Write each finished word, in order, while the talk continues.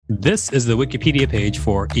This is the Wikipedia page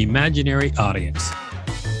for Imaginary Audience.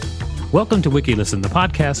 Welcome to WikiListen, the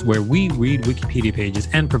podcast where we read Wikipedia pages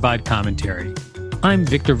and provide commentary. I'm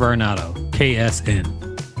Victor Varnado,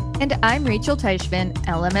 KSN. And I'm Rachel Teichman,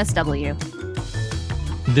 LMSW.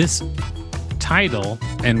 This title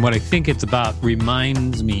and what I think it's about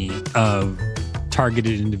reminds me of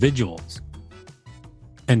targeted individuals.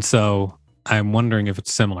 And so I'm wondering if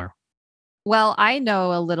it's similar. Well, I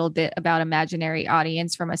know a little bit about imaginary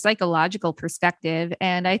audience from a psychological perspective,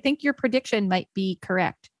 and I think your prediction might be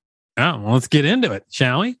correct. Oh, well, let's get into it,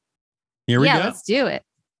 shall we? Here we go. Yeah, let's do it.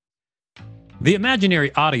 The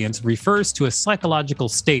imaginary audience refers to a psychological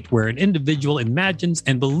state where an individual imagines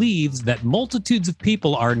and believes that multitudes of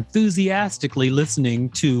people are enthusiastically listening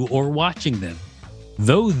to or watching them.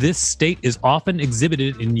 Though this state is often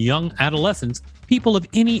exhibited in young adolescents, people of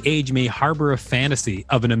any age may harbor a fantasy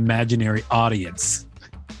of an imaginary audience.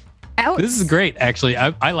 Ouch. This is great, actually.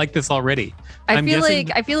 I like this already. I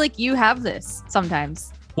feel like you have this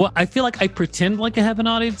sometimes. Well, I feel like I pretend like I have an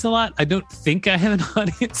audience a lot. I don't think I have an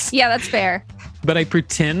audience. Yeah, that's fair. But I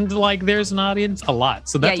pretend like there's an audience a lot.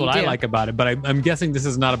 So that's what I like about it. But I'm guessing this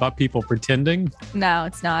is not about people pretending. No,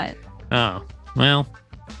 it's not. Oh, well.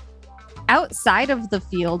 Outside of the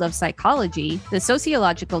field of psychology, the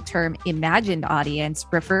sociological term imagined audience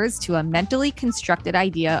refers to a mentally constructed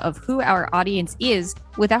idea of who our audience is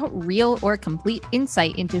without real or complete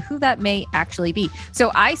insight into who that may actually be. So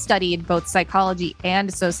I studied both psychology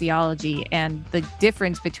and sociology, and the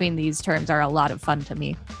difference between these terms are a lot of fun to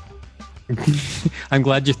me. I'm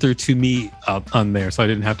glad you threw to me on there, so I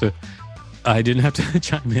didn't have to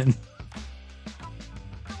chime in.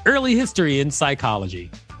 Early history in psychology.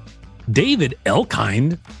 David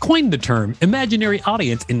Elkind coined the term imaginary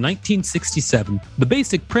audience in 1967. The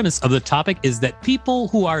basic premise of the topic is that people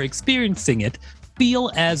who are experiencing it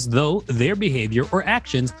feel as though their behavior or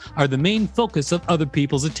actions are the main focus of other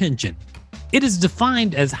people's attention. It is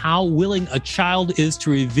defined as how willing a child is to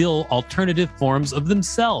reveal alternative forms of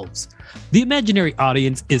themselves. The imaginary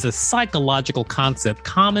audience is a psychological concept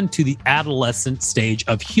common to the adolescent stage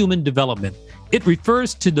of human development. It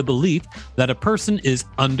refers to the belief that a person is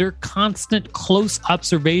under constant close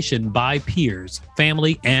observation by peers,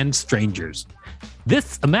 family, and strangers.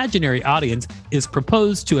 This imaginary audience is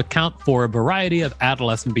proposed to account for a variety of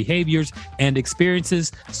adolescent behaviors and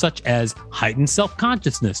experiences such as heightened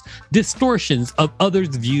self-consciousness, distortions of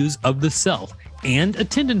others' views of the self, and a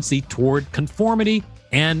tendency toward conformity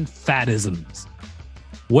and faddisms.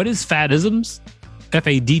 What is faddisms?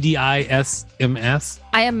 Faddisms?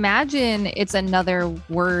 I imagine it's another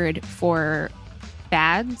word for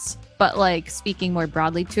fads, but like speaking more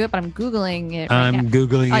broadly to it, but I'm Googling it right now. I'm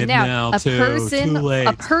Googling it now too. Too late.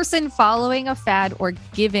 A person following a fad or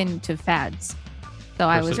given to fads. So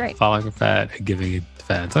I was right. Following a fad and giving it to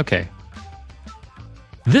fads. Okay.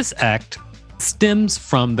 This act stems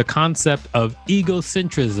from the concept of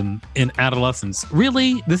egocentrism in adolescence.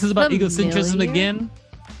 Really? This is about egocentrism again?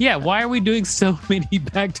 Yeah, why are we doing so many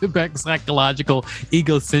back-to-back psychological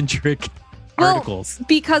egocentric articles?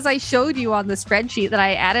 Because I showed you on the spreadsheet that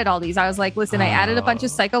I added all these. I was like, listen, I added a bunch of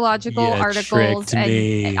psychological articles.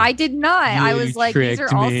 And I did not. I was like, these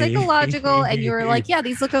are all psychological. And you were like, yeah,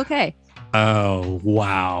 these look okay. Oh,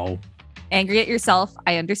 wow. Angry at yourself.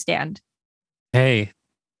 I understand. Hey,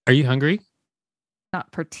 are you hungry?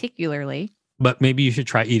 Not particularly. But maybe you should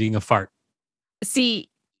try eating a fart. See,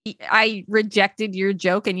 I rejected your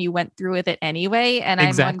joke and you went through with it anyway. And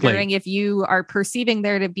I'm wondering if you are perceiving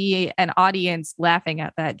there to be an audience laughing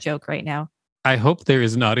at that joke right now. I hope there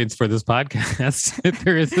is an audience for this podcast. If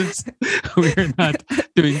there isn't, we're not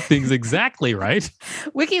doing things exactly right.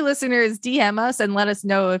 Wiki listeners, DM us and let us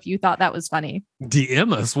know if you thought that was funny.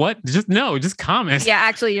 DM us? What? Just comment. Yeah,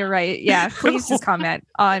 actually, you're right. Yeah, please just comment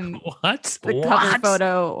on the cover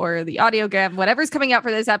photo or the audiogram, whatever's coming out for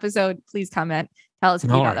this episode. Please comment. Tell us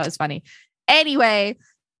if you thought that was funny. Anyway,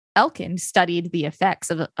 Elkind studied the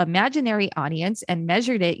effects of an imaginary audience and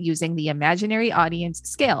measured it using the Imaginary Audience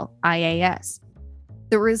Scale, IAS.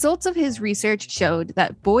 The results of his research showed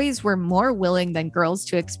that boys were more willing than girls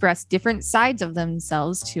to express different sides of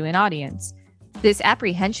themselves to an audience. This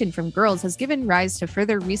apprehension from girls has given rise to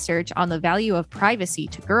further research on the value of privacy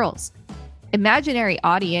to girls. Imaginary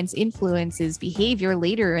audience influences behavior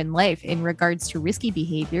later in life in regards to risky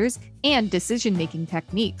behaviors and decision-making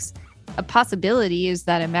techniques. A possibility is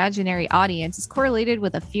that imaginary audience is correlated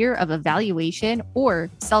with a fear of evaluation or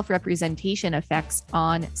self-representation effects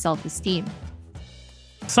on self-esteem.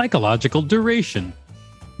 Psychological duration.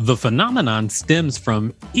 The phenomenon stems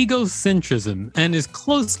from egocentrism and is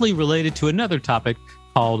closely related to another topic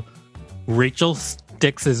called Rachel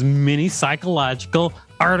Stix's mini psychological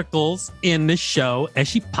articles in the show as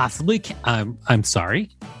she possibly can. I'm sorry.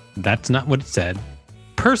 That's not what it said.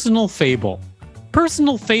 Personal fable.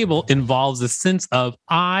 Personal fable involves a sense of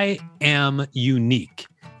I am unique.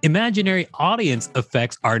 Imaginary audience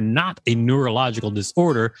effects are not a neurological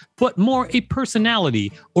disorder, but more a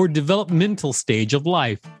personality or developmental stage of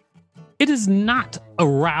life. It is not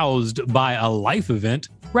aroused by a life event.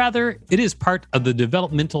 Rather, it is part of the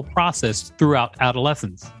developmental process throughout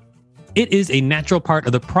adolescence. It is a natural part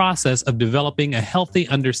of the process of developing a healthy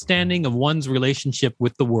understanding of one's relationship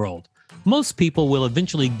with the world. Most people will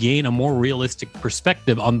eventually gain a more realistic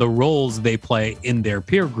perspective on the roles they play in their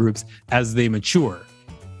peer groups as they mature.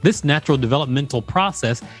 This natural developmental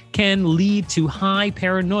process can lead to high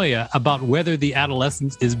paranoia about whether the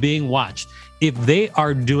adolescent is being watched, if they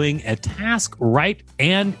are doing a task right,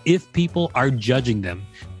 and if people are judging them.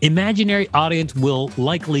 Imaginary audience will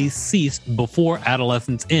likely cease before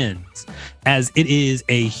adolescence ends, as it is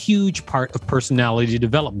a huge part of personality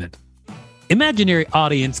development. Imaginary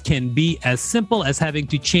audience can be as simple as having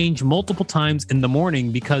to change multiple times in the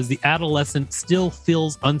morning because the adolescent still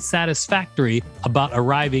feels unsatisfactory about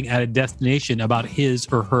arriving at a destination about his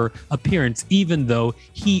or her appearance, even though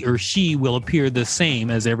he or she will appear the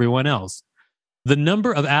same as everyone else. The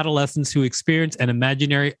number of adolescents who experience an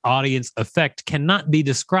imaginary audience effect cannot be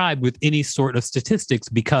described with any sort of statistics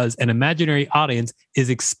because an imaginary audience is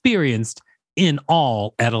experienced in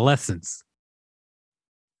all adolescents.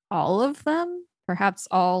 All of them? Perhaps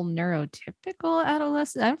all neurotypical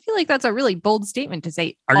adolescents? I feel like that's a really bold statement to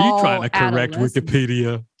say. Are you trying to correct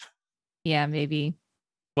Wikipedia? Yeah, maybe.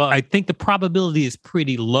 Well, I think the probability is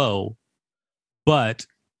pretty low, but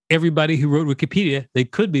everybody who wrote Wikipedia, they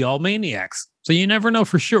could be all maniacs. So you never know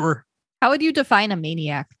for sure. How would you define a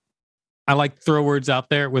maniac? I like to throw words out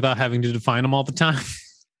there without having to define them all the time.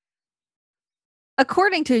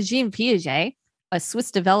 According to Jean Piaget, a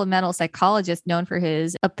Swiss developmental psychologist known for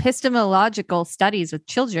his epistemological studies with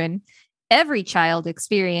children, every child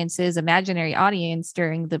experiences imaginary audience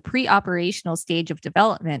during the pre-operational stage of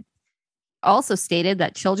development. Also stated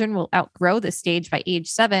that children will outgrow this stage by age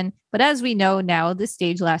 7, but as we know now, this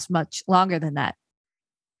stage lasts much longer than that.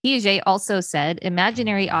 Piaget also said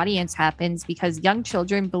imaginary audience happens because young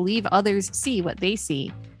children believe others see what they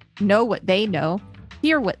see, know what they know,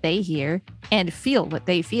 hear what they hear, and feel what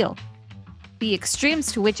they feel. The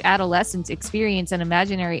extremes to which adolescents experience an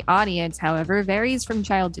imaginary audience, however, varies from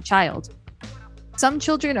child to child. Some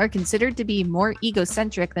children are considered to be more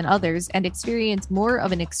egocentric than others and experience more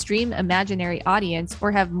of an extreme imaginary audience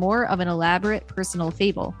or have more of an elaborate personal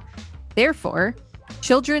fable. Therefore,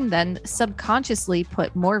 children then subconsciously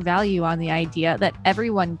put more value on the idea that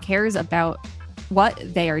everyone cares about what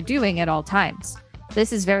they are doing at all times.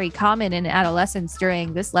 This is very common in adolescence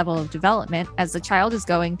during this level of development as the child is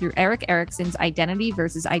going through Erik Erikson's identity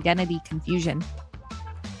versus identity confusion.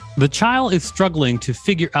 The child is struggling to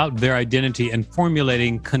figure out their identity and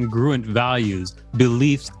formulating congruent values,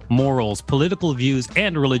 beliefs, morals, political views,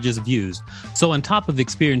 and religious views. So on top of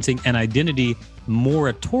experiencing an identity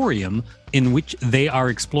moratorium in which they are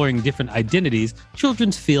exploring different identities,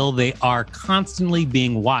 children feel they are constantly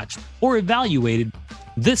being watched or evaluated.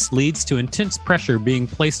 This leads to intense pressure being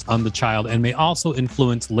placed on the child and may also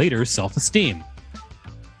influence later self-esteem.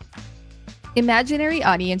 Imaginary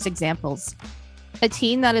audience examples. A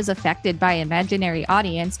teen that is affected by imaginary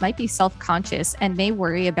audience might be self-conscious and may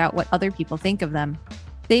worry about what other people think of them.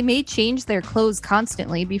 They may change their clothes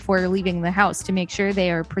constantly before leaving the house to make sure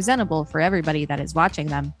they are presentable for everybody that is watching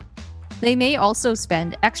them. They may also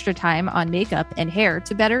spend extra time on makeup and hair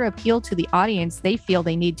to better appeal to the audience they feel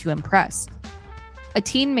they need to impress. A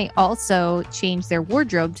teen may also change their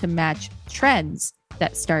wardrobe to match trends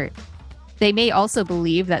that start. They may also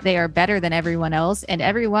believe that they are better than everyone else and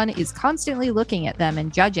everyone is constantly looking at them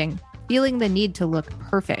and judging, feeling the need to look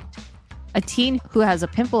perfect. A teen who has a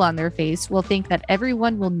pimple on their face will think that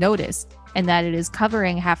everyone will notice and that it is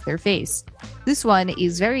covering half their face. This one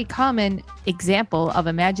is very common example of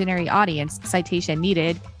imaginary audience, citation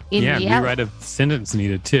needed. Rewrite a sentence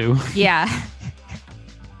needed too. Yeah.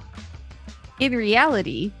 In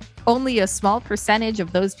reality, only a small percentage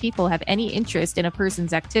of those people have any interest in a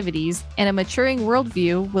person's activities, and a maturing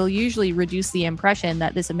worldview will usually reduce the impression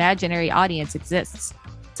that this imaginary audience exists.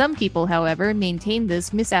 Some people, however, maintain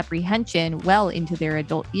this misapprehension well into their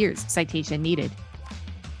adult years. Citation needed.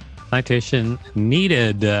 Citation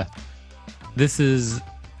needed. This is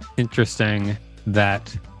interesting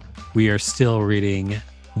that we are still reading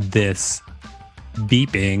this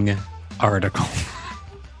beeping article.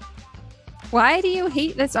 Why do you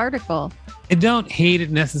hate this article? I don't hate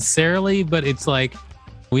it necessarily, but it's like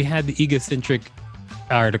we had the egocentric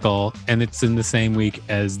article, and it's in the same week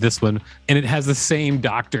as this one, and it has the same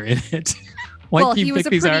doctor in it. Why he was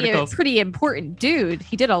a pretty important dude.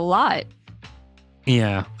 He did a lot.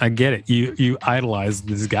 Yeah, I get it. You idolize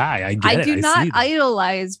this guy. I get it. I do not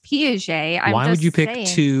idolize Piaget. Why would you pick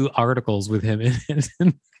 2 articles with him in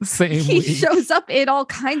the same week? He shows up in all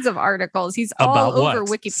kinds of articles. He's all over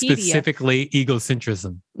Wikipedia. Specifically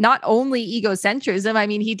egocentrism. Not only egocentrism. I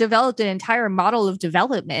mean, he developed an entire model of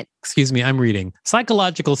development. Excuse me, I'm reading.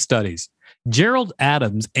 Psychological studies. Gerald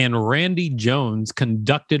Adams and Randy Jones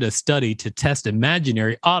conducted a study to test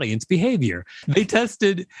imaginary audience behavior. They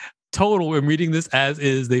tested total, I'm reading this as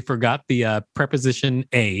is, they forgot the preposition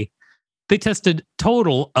a. They tested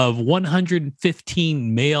total of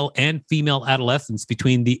 115 male and female adolescents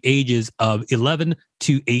between the ages of 11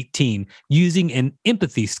 to 18 using an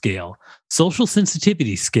empathy scale, social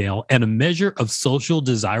sensitivity scale, and a measure of social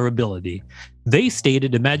desirability. They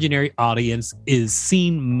stated imaginary audience is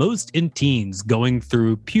seen most in teens going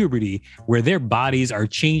through puberty, where their bodies are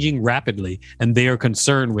changing rapidly and they are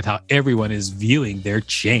concerned with how everyone is viewing their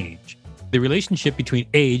change. The relationship between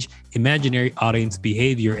age, imaginary audience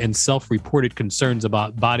behavior, and self-reported concerns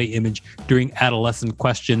about body image during adolescent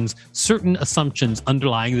questions certain assumptions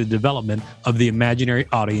underlying the development of the imaginary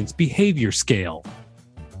audience behavior scale.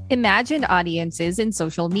 Imagined audiences in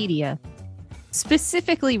social media.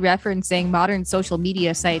 Specifically referencing modern social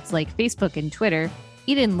media sites like Facebook and Twitter,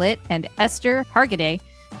 Eden Litt and Esther Hargitay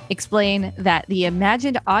explain that the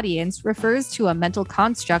imagined audience refers to a mental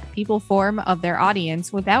construct people form of their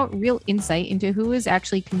audience without real insight into who is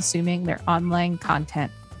actually consuming their online content.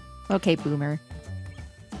 Okay, boomer.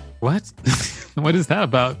 What? What is that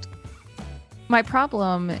about? My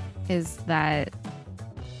problem is that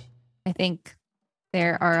I think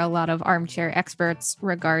there are a lot of armchair experts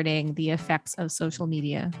regarding the effects of social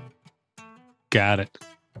media. Got it.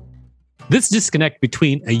 This disconnect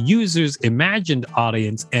between a user's imagined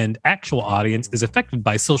audience and actual audience is affected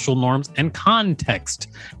by social norms and context,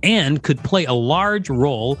 and could play a large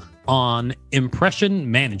role on impression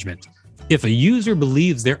management. If a user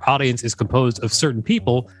believes their audience is composed of certain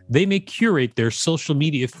people, they may curate their social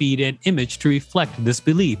media feed and image to reflect this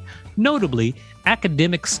belief. Notably,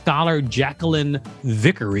 academic scholar Jacqueline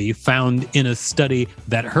Vickery found in a study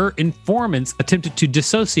that her informants attempted to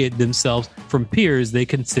dissociate themselves from peers they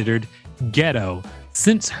considered ghetto.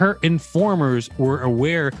 Since her informers were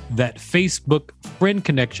aware that Facebook friend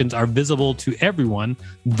connections are visible to everyone,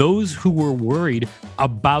 those who were worried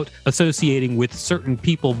about associating with certain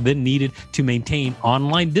people then needed to maintain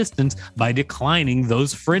online distance by declining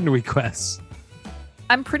those friend requests.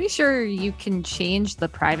 I'm pretty sure you can change the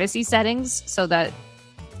privacy settings so that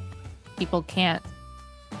people can't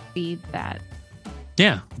see that.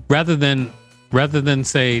 Yeah, rather than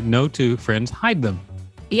say no to friends, hide them.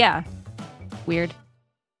 Yeah. Weird.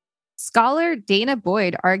 Scholar Dana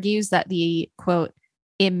Boyd argues that the, quote,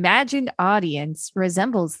 imagined audience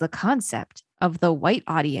resembles the concept of the white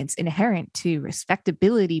audience inherent to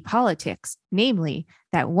respectability politics, namely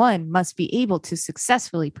that one must be able to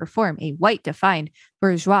successfully perform a white-defined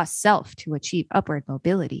bourgeois self to achieve upward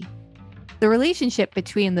mobility. The relationship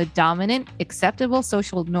between the dominant, acceptable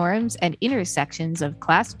social norms and intersections of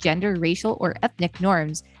class, gender, racial, or ethnic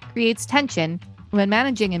norms creates tension when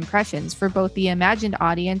managing impressions for both the imagined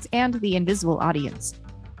audience and the invisible audience.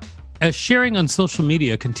 As sharing on social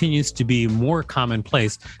media continues to be more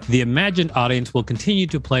commonplace, the imagined audience will continue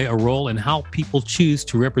to play a role in how people choose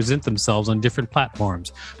to represent themselves on different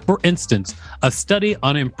platforms. For instance, a study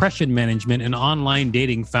on impression management in online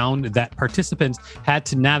dating found that participants had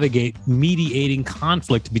to navigate mediating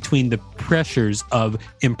conflict between the pressures of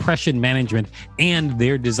impression management and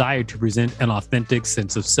their desire to present an authentic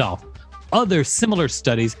sense of self. Other similar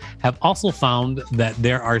studies have also found that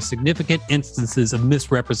there are significant instances of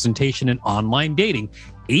misrepresentation in online dating.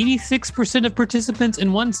 86% of participants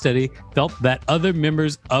in one study felt that other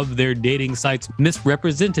members of their dating sites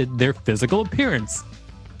misrepresented their physical appearance.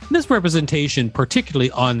 Misrepresentation,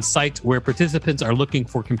 particularly on sites where participants are looking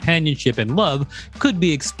for companionship and love, could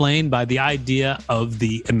be explained by the idea of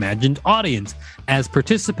the imagined audience. As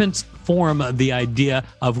participants form the idea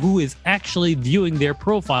of who is actually viewing their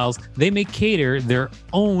profiles, they may cater their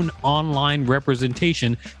own online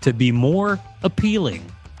representation to be more appealing.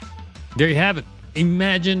 There you have it.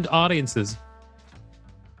 Imagined audiences.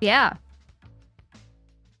 Yeah.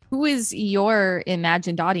 Who is your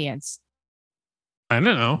imagined audience? I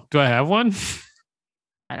don't know. Do I have one?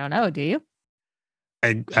 I don't know. Do you?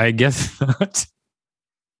 I guess not.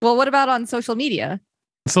 Well, what about on social media?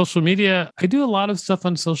 Social media, I do a lot of stuff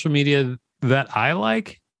on social media that I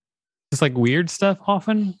like. Just like weird stuff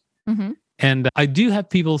often. Mm-hmm. And I do have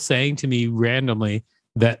people saying to me randomly,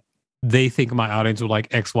 that they think my audience would like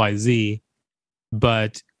XYZ,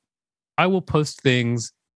 but I will post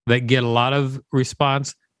things that get a lot of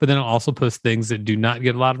response, but then I'll also post things that do not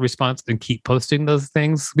get a lot of response and keep posting those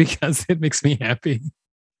things because it makes me happy.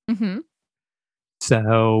 Mm-hmm.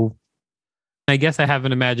 So I guess I have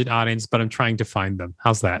an imagined audience, but I'm trying to find them.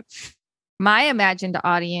 How's that? My imagined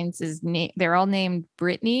audience is they're all named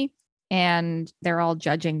Brittany, and they're all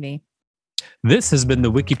judging me. This has been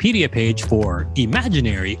the Wikipedia page for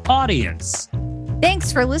Imaginary Audience.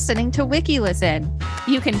 Thanks for listening to WikiListen.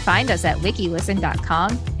 You can find us at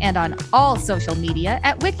wikilisten.com and on all social media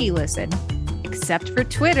at WikiListen, except for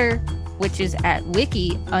Twitter, which is at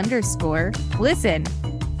wiki_listen.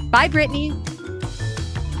 Bye, Brittany.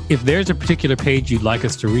 If there's a particular page you'd like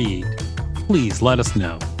us to read, please let us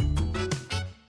know.